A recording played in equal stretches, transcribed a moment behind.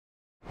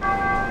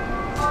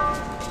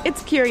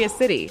It's Curious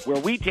City,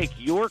 where we take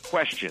your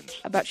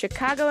questions about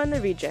Chicago and the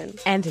region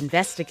and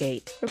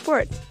investigate,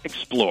 report,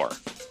 explore.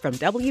 From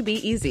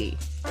WBEZ.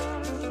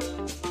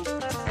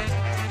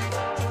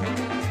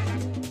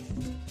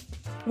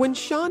 When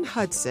Sean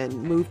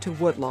Hudson moved to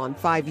Woodlawn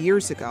 5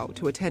 years ago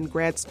to attend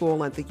grad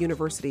school at the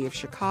University of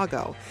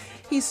Chicago,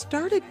 he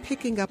started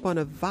picking up on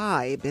a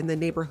vibe in the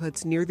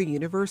neighborhoods near the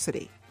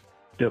university.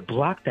 The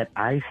block that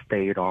I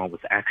stayed on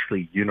was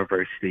actually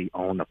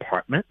university-owned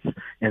apartments,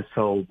 and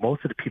so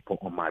most of the people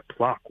on my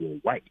block were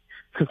white,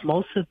 because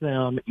most of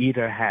them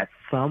either had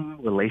some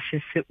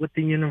relationship with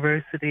the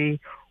university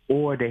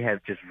or they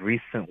have just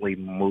recently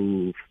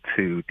moved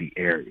to the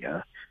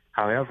area.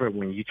 However,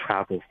 when you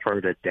travel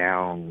further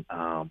down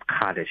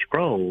Cottage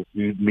Grove,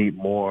 you meet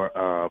more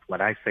of what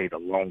I say the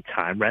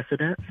long-time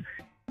residents.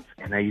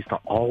 And I used to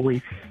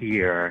always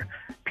hear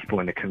people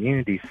in the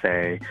community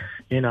say,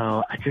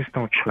 I just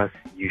don't trust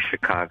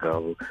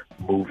Chicago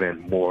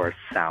moving more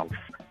south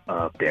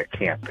of their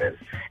campus.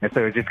 And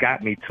so it just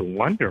got me to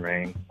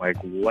wondering,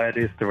 what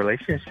is the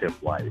relationship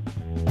like?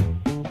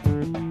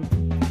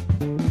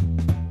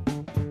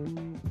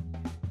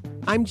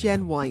 I'm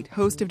Jen White,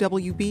 host of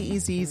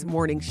WBEZ's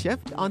Morning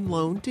Shift on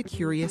loan to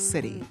Curious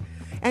City.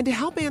 And to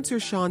help answer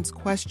Sean's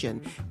question,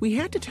 we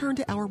had to turn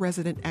to our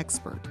resident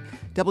expert.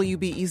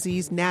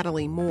 WBEZ's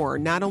Natalie Moore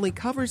not only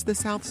covers the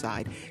South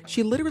Side,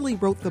 she literally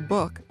wrote the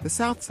book, The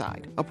South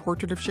Side, A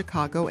Portrait of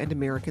Chicago and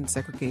American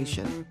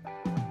Segregation.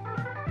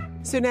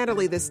 So,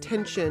 Natalie, this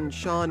tension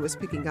Sean was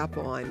picking up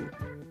on,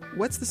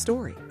 what's the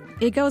story?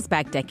 It goes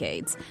back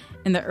decades.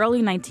 In the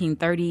early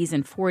 1930s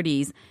and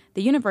 40s,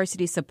 the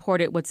university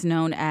supported what's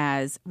known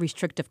as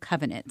restrictive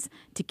covenants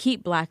to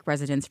keep Black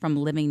residents from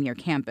living near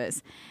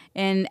campus.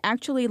 And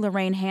actually,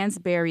 Lorraine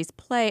Hansberry's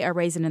play, A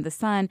Raisin in the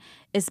Sun,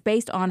 is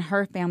based on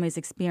her family's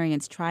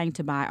experience trying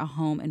to buy a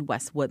home in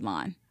West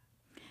Woodlawn.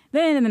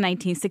 Then in the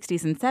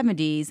 1960s and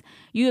 70s,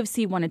 U of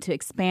C wanted to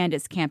expand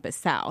its campus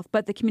south,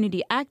 but the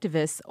community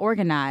activists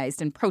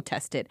organized and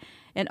protested,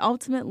 and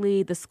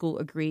ultimately the school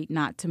agreed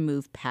not to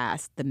move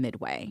past the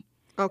Midway.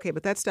 Okay,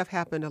 but that stuff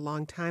happened a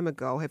long time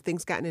ago. Have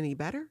things gotten any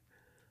better?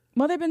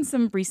 Well, there have been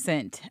some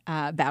recent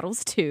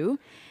battles, too.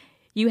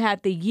 You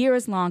had the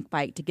years-long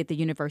fight to get the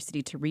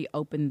university to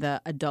reopen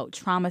the Adult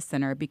Trauma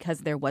Center because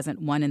there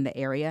wasn't one in the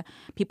area.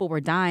 People were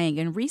dying,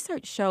 and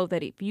research showed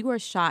that if you were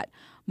shot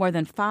more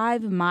than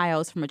 5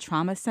 miles from a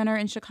trauma center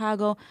in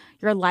Chicago,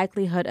 your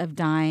likelihood of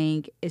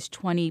dying is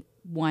 21%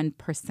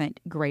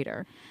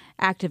 greater.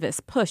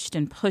 Activists pushed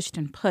and pushed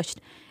and pushed,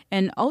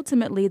 and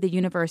ultimately the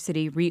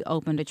university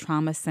reopened a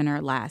trauma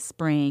center last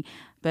spring,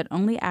 but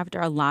only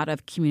after a lot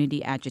of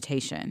community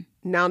agitation.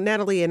 Now,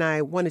 Natalie and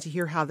I wanted to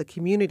hear how the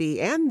community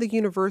and the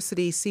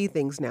university see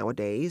things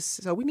nowadays,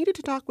 so we needed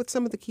to talk with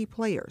some of the key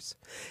players.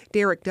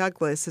 Derek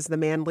Douglas is the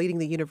man leading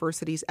the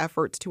university's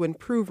efforts to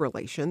improve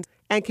relations,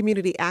 and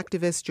community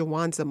activists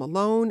Jawanza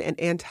Malone and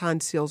Anton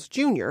Seals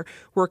Jr.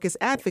 work as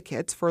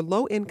advocates for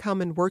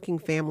low-income and working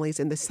families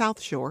in the South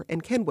Shore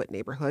and Kenwood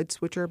neighborhoods,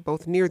 which are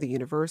both near the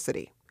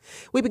university.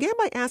 We began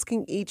by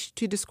asking each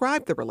to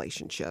describe the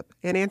relationship,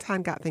 and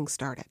Anton got things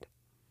started.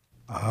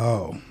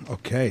 Oh,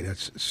 okay.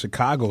 That's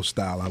Chicago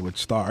style, I would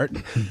start.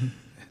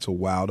 It's a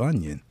wild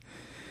onion.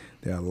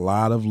 There are a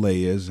lot of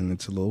layers, and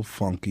it's a little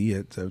funky,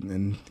 and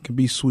it can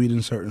be sweet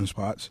in certain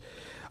spots.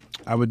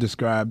 I would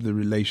describe the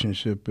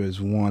relationship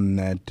as one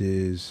that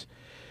is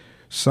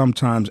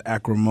sometimes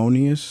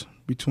acrimonious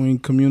between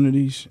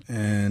communities,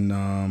 and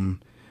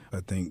I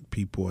think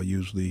people are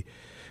usually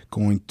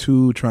trying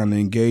to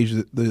engage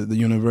the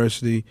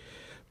university,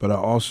 but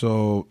are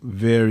also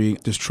very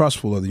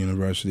distrustful of the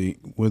university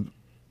with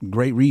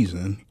great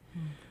reason.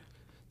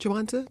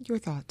 Jawanza, your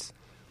thoughts?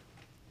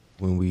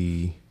 When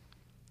we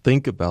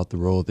think about the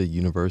role that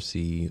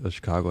University of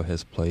Chicago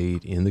has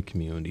played in the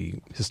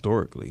community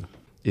historically,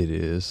 it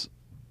is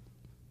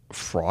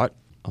fraught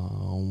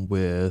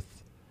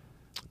with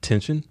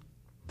tension.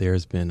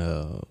 There's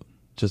been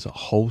just a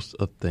host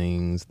of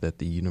things that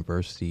the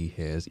university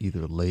has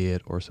either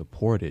led or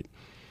supported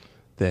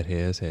that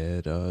has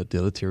had a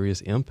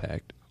deleterious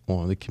impact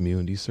on the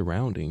community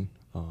surrounding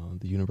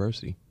the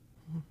university.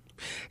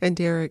 And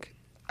Derek,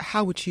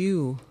 how would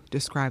you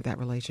describe that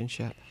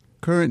relationship?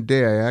 Current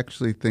day, I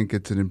actually think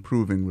it's an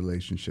improving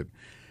relationship.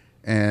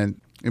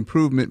 And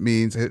improvement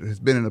means it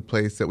has been in a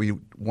place that we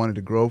wanted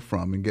to grow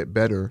from and get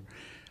better.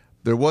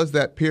 There was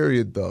that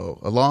period, though,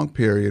 a long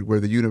period,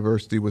 where the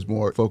university was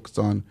more focused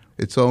on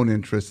its own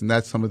interests, and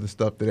that's some of the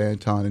stuff that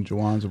Anton and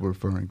Jawanza were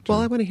referring to.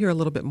 Well, I want to hear a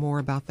little bit more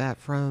about that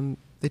from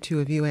the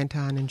two of you,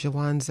 Anton and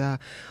Jawanza.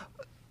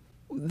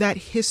 That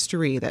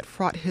history, that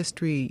fraught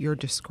history you're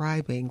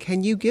describing,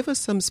 can you give us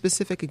some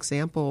specific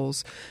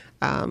examples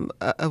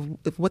of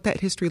what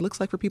that history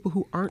looks like for people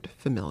who aren't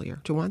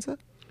familiar? Jawanza?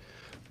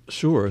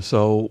 Sure.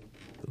 So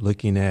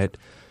looking at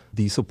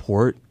the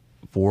support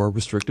for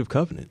restrictive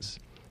covenants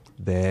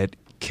that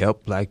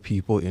kept Black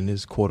people in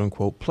this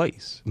quote-unquote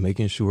place,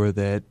 making sure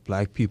that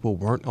Black people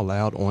weren't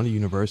allowed on the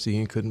university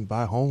and couldn't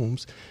buy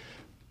homes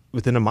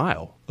within a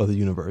mile of the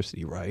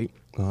university, right?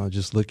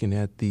 Just looking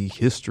at the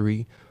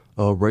history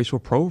racial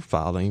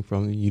profiling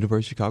from the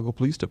University of Chicago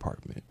Police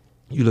Department.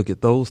 You look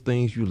at those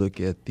things, you look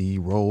at the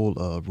role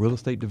of real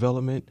estate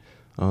development,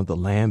 the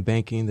land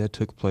banking that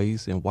took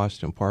place in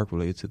Washington Park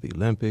related to the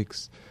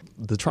Olympics,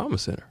 the trauma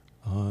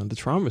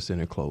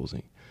center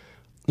closing.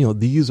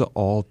 These are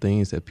all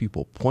things that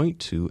people point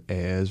to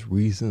as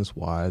reasons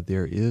why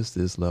there is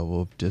this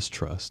level of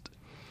distrust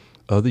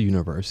of the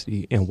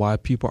university and why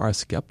people are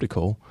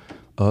skeptical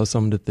of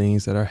some of the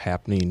things that are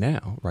happening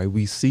now, right?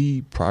 We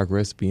see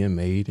progress being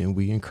made and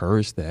we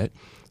encourage that,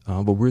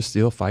 but we're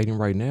still fighting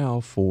right now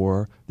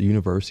for the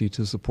university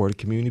to support a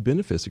community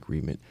benefits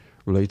agreement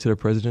related to the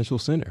presidential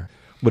center.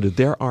 But if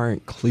there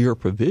aren't clear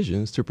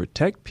provisions to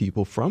protect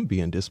people from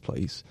being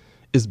displaced,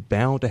 it's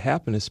bound to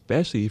happen,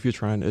 especially if you're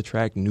trying to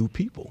attract new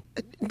people.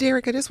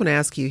 Derek, I just want to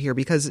ask you here,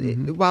 because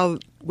while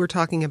we're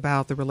talking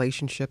about the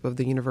relationship of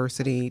the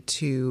university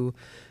to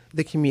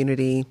the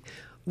community,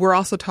 we're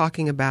also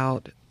talking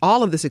about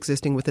all of this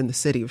existing within the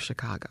city of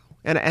Chicago.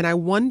 And I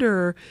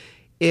wonder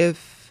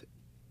if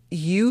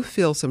you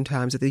feel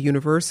sometimes that the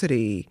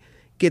university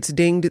gets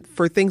dinged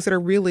for things that are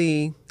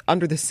really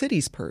under the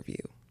city's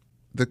purview.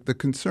 The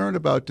concern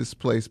about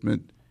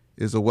displacement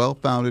is a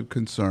well-founded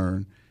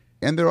concern.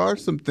 And there are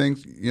some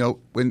things,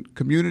 when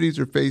communities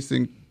are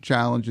facing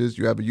challenges,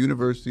 you have a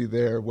university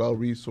there,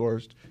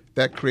 well-resourced,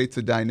 that creates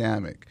a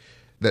dynamic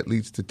that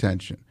leads to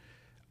tension.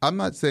 I'm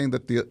not saying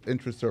that the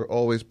interests are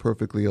always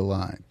perfectly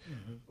aligned.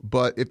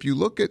 But if you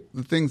look at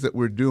the things that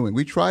we're doing,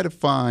 we try to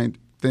find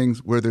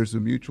things where there's a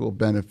mutual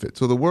benefit.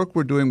 So the work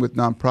we're doing with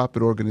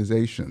nonprofit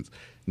organizations,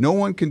 no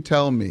one can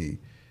tell me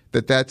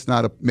that that's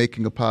not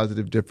making a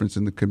positive difference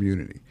in the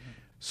community.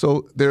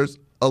 So there's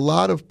a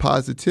lot of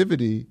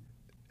positivity.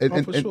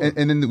 And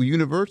then the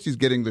university's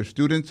getting their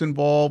students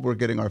involved. We're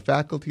getting our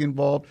faculty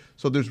involved.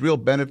 So there's real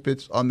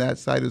benefits on that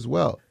side as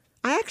well.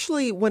 I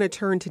actually want to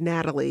turn to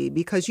Natalie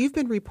because you've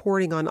been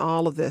reporting on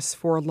all of this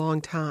for a long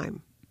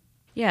time.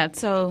 Yeah,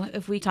 so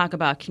if we talk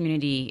about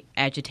community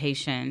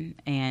agitation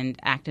and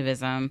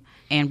activism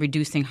and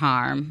reducing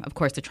harm, of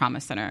course the Trauma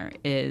Center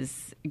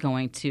is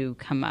going to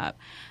come up.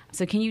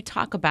 So can you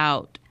talk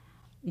about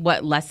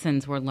what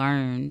lessons were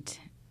learned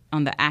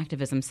on the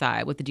activism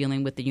side with the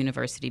dealing with the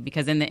university?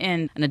 Because in the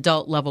end, an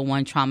adult level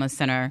 1 trauma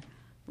center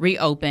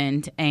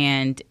reopened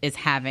and is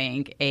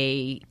having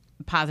a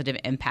positive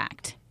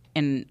impact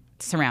in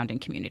surrounding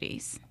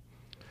communities.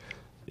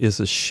 It's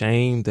a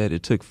shame that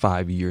it took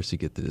 5 years to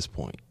get to this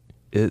point.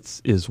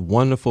 It's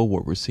wonderful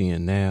what we're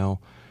seeing now.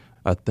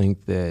 I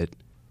think that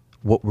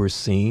what we're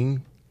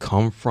seeing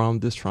come from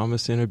this trauma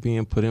center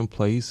being put in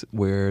place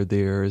where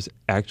there's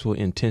actual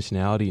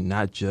intentionality,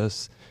 not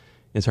just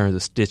in terms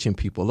of stitching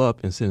people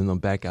up and sending them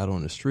back out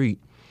on the street,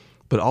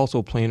 but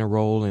also playing a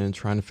role in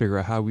trying to figure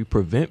out how we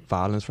prevent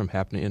violence from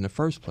happening in the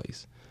first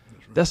place.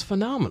 That's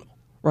phenomenal,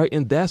 right?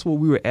 And that's what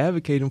we were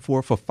advocating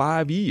for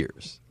 5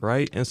 years,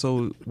 right? And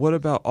so what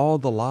about all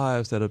the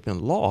lives that have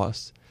been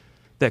lost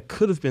that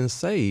could have been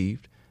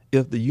saved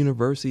if the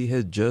university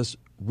had just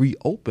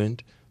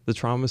reopened the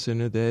trauma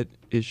center that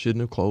it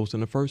shouldn't have closed in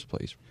the first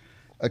place?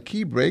 A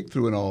key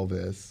breakthrough in all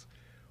this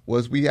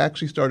was we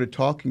actually started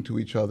talking to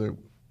each other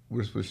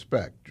with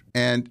respect.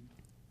 And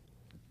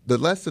the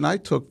lesson I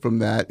took from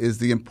that is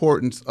the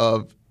importance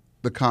of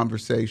the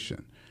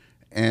conversation.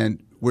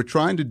 And we're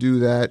trying to do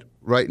that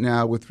right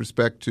now with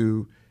respect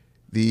to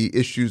the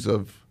issues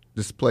of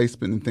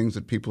displacement and things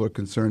that people are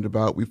concerned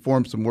about. We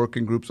formed some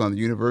working groups on the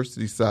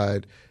university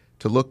side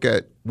to look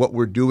at what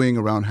we're doing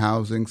around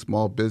housing,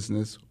 small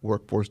business,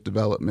 workforce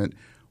development,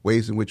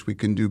 ways in which we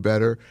can do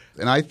better.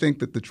 And I think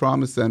that the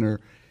Trauma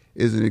Center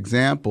is an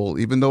example,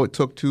 even though it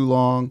took too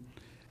long,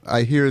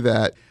 I hear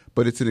that,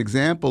 but it's an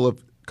example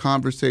of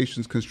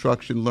conversations,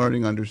 construction,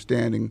 learning,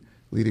 understanding,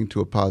 leading to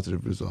a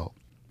positive result.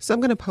 So I'm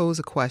going to pose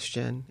a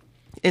question.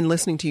 In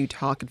listening to you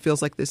talk, it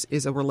feels like this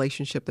is a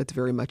relationship that's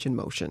very much in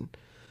motion.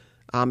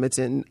 It's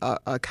in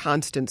a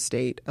constant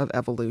state of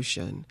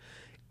evolution.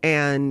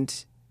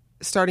 And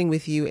starting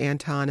with you,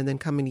 Anton, and then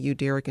coming to you,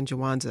 Derek and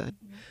Jawanza,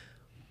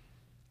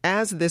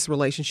 as this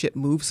relationship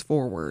moves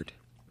forward,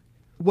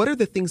 what are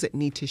the things that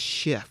need to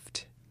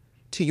shift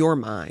to your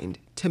mind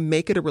to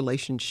make it a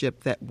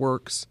relationship that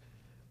works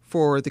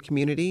for the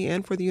community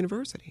and for the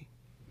university?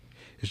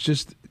 It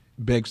just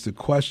begs the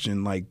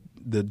question, like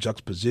the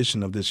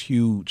juxtaposition of this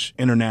huge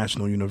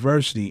international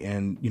university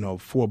and,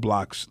 4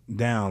 blocks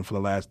down for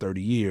the last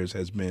 30 years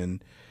has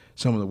been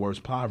some of the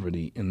worst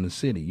poverty in the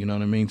city. You know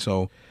what I mean?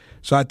 So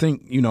I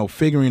think,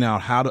 figuring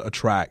out how to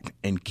attract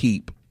and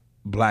keep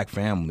black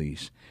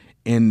families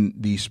in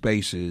these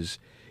spaces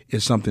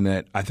is something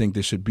that I think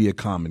there should be a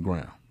common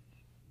ground.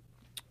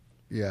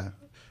 Yeah.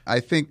 I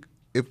think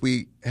if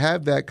we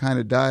have that kind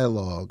of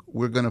dialogue,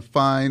 we're going to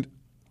find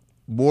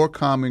more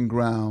common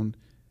ground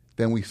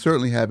than we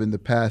certainly have in the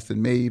past,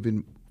 and may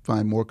even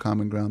find more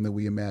common ground than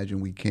we imagine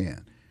we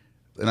can.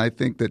 And I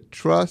think that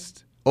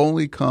trust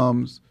only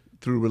comes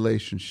through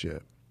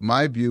relationship.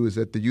 My view is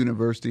that the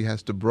university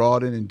has to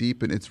broaden and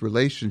deepen its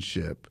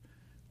relationship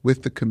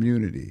with the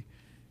community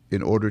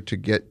in order to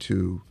get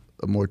to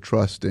a more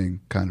trusting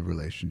kind of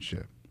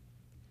relationship.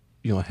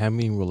 how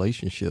many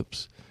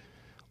relationships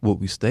would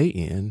we stay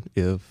in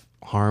if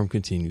harm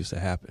continues to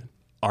happen?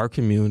 Our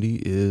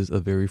community is a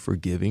very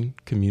forgiving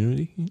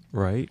community,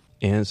 right?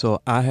 And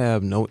so I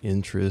have no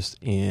interest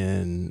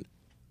in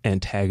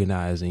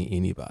antagonizing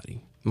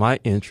anybody. My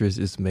interest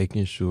is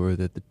making sure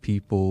that the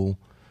people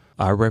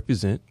I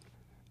represent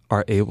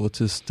are able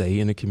to stay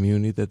in a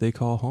community that they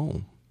call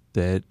home,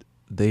 that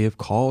they have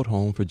called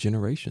home for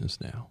generations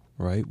now,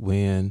 right?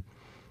 When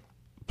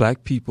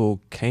Black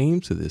people came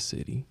to this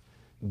city,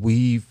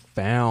 we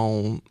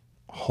found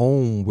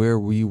home where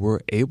we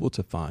were able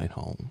to find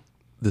home.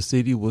 The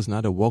city was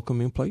not a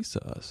welcoming place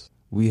to us.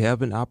 We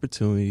have an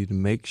opportunity to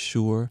make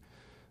sure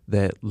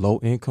that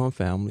low-income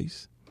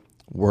families,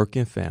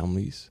 working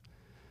families,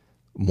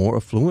 more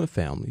affluent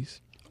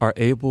families are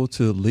able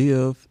to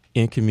live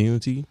in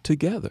community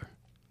together.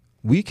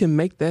 We can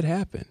make that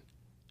happen.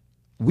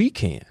 We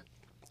can.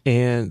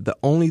 And the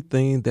only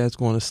thing that's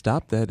going to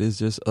stop that is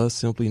just us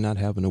simply not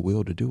having the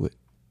will to do it.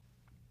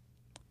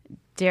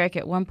 Derek,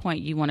 at one point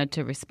you wanted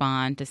to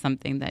respond to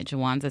something that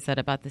Jawanza said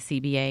about the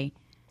CBA.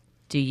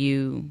 Do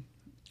you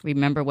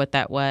remember what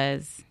that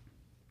was?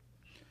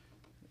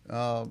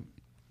 No.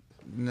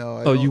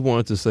 You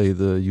wanted to say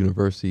the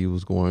university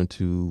was going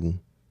to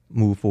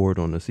move forward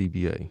on the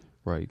CBA,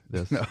 right?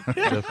 That's what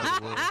it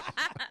was.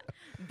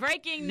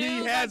 Breaking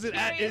news. He has it.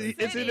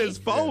 It's in his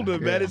folder,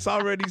 man. It's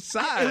already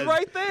signed. It's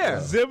right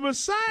there. Zimmer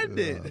signed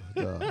it.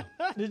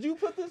 Did you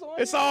put this on?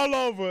 It's all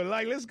over.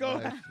 Like, let's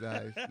go.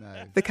 Nice.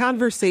 The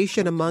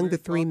conversation among the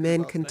three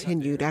men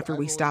continued after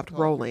we stopped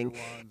rolling,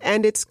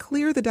 and it's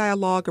clear the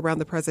dialogue around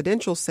the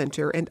Presidential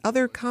Center and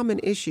other common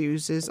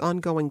issues is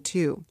ongoing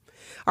too.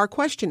 Our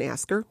question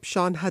asker,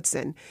 Sean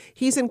Hudson,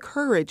 he's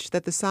encouraged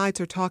that the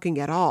sides are talking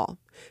at all.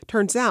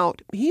 Turns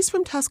out he's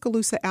from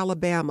Tuscaloosa,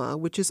 Alabama,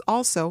 which is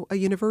also a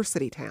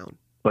university town.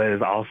 But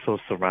it's also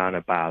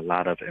surrounded by a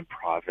lot of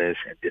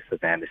impoverished and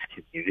disadvantaged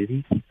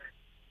communities.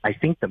 I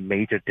think the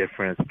major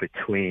difference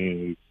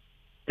between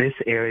this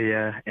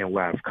area and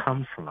where I've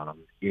come from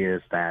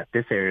is that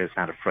this area is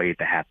not afraid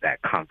to have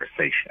that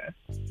conversation.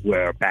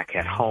 Where back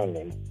at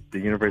home, the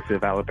University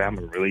of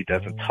Alabama really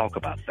doesn't talk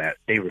about that.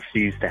 They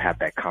refuse to have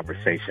that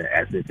conversation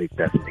as if it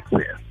doesn't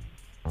exist.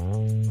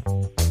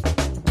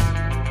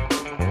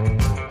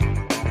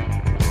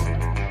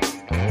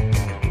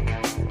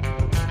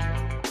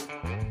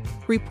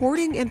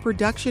 Reporting and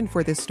production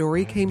for this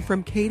story came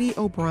from Katie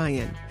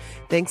O'Brien.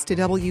 Thanks to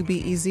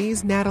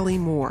WBEZ's Natalie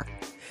Moore.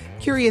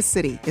 Curious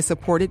City is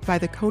supported by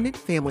the Conant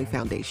Family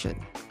Foundation.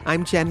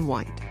 I'm Jen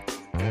White.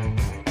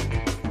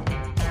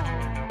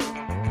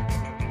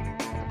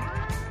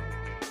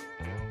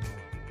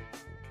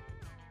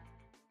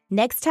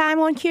 Next time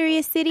on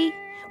Curious City,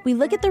 we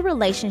look at the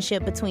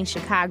relationship between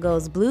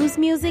Chicago's blues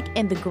music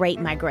and the Great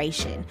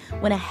Migration,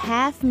 when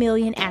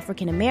 500,000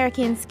 African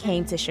Americans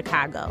came to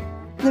Chicago.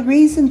 The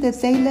reason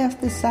that they left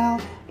the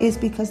South is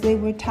because they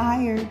were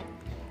tired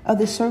of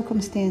the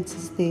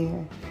circumstances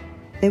there.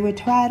 They were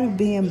tired of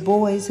being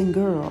boys and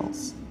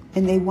girls,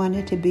 and they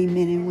wanted to be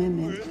men and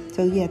women.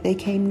 So yeah, they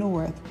came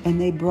north,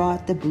 and they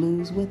brought the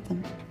blues with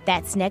them.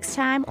 That's next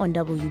time on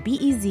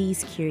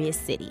WBEZ's Curious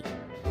City.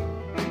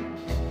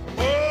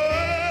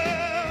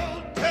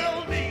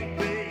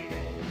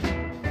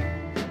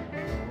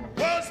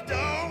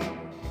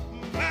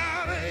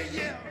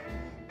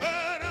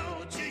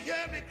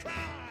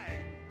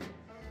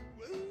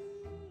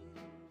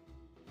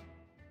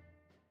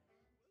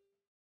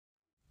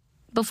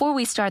 Before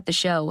we start the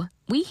show,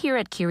 we here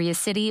at Curious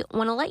City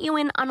want to let you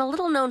in on a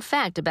little-known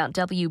fact about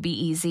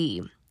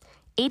WBEZ.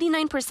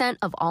 89%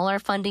 of all our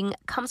funding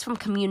comes from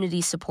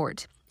community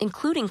support,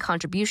 including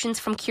contributions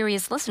from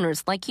curious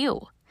listeners like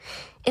you.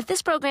 If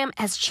this program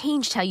has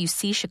changed how you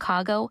see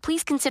Chicago,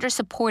 please consider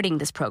supporting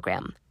this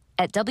program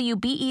at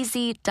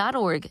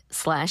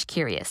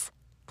WBEZ.org/curious.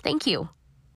 Thank you.